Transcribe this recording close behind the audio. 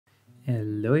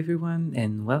Hello everyone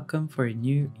and welcome for a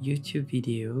new YouTube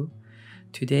video.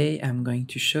 Today I'm going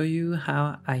to show you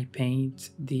how I paint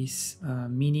this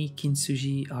mini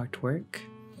kintsugi artwork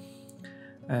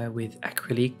with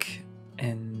acrylic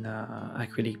and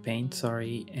acrylic paint,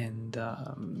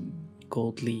 and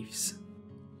gold leaves.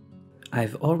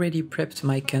 I've already prepped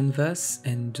my canvas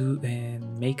and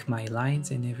make my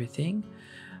lines and everything.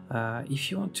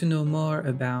 If you want to know more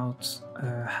about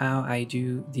how I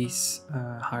do this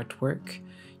artwork,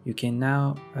 you can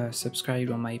now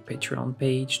subscribe on my Patreon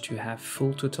page to have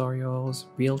full tutorials,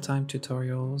 real-time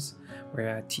tutorials,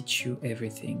 where I teach you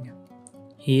everything.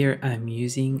 Here I'm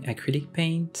using acrylic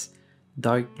paint,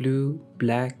 dark blue,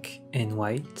 black and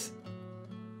white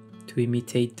to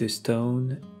imitate the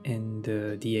stone and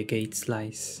the agate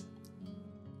slice.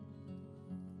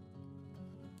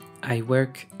 I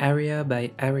work area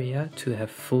by area to have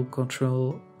full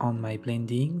control on my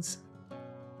blendings.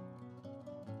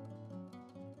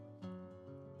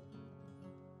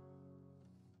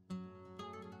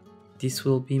 This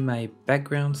will be my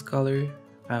background color.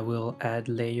 I will add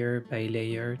layer by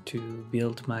layer to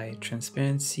build my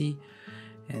transparency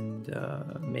and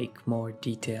make more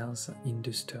details in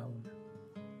the stone.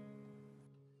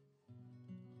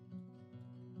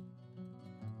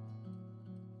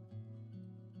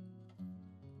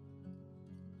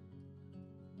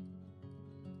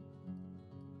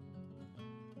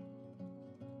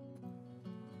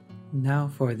 Now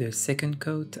for the second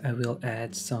coat, I will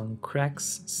add some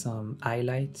cracks, some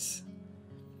highlights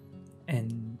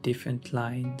and different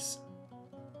lines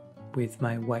with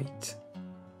my white.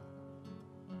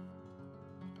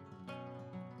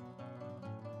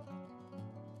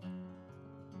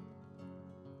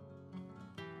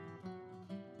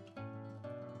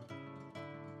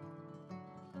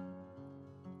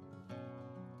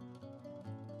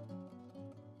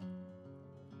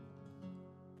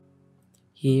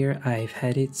 Here I've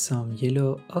added some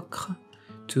yellow ochre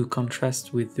to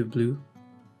contrast with the blue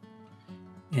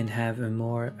and have a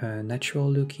more natural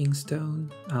looking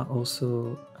stone. I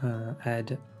also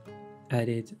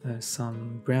added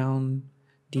some brown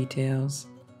details,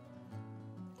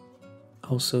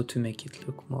 also to make it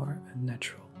look more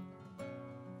natural.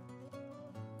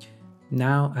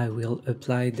 Now I will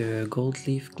apply the gold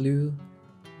leaf glue,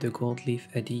 the gold leaf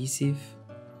adhesive,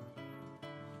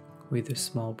 with a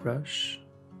small brush.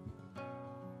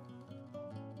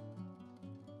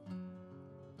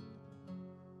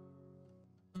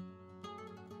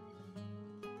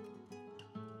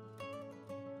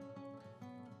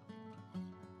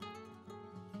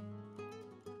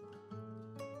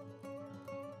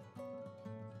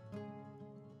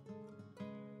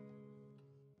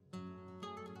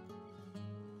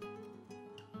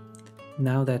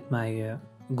 Now that my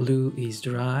glue is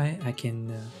dry, I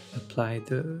can apply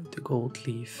the gold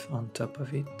leaf on top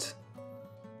of it.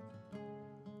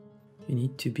 You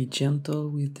need to be gentle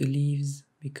with the leaves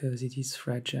because it is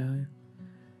fragile,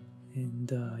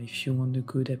 and if you want a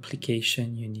good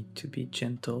application, you need to be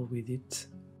gentle with it.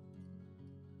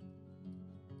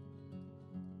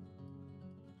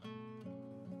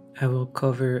 I will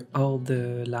cover all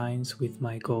the lines with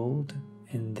my gold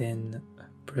and then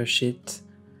brush it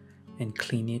and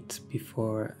clean it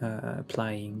before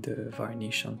applying the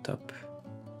varnish on top.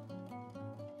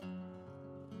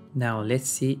 Now let's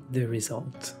see the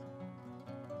result.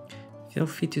 Feel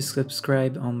free to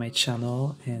subscribe on my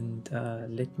channel and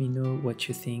let me know what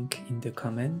you think in the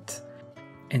comment.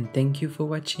 And thank you for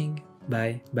watching.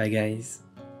 Bye guys.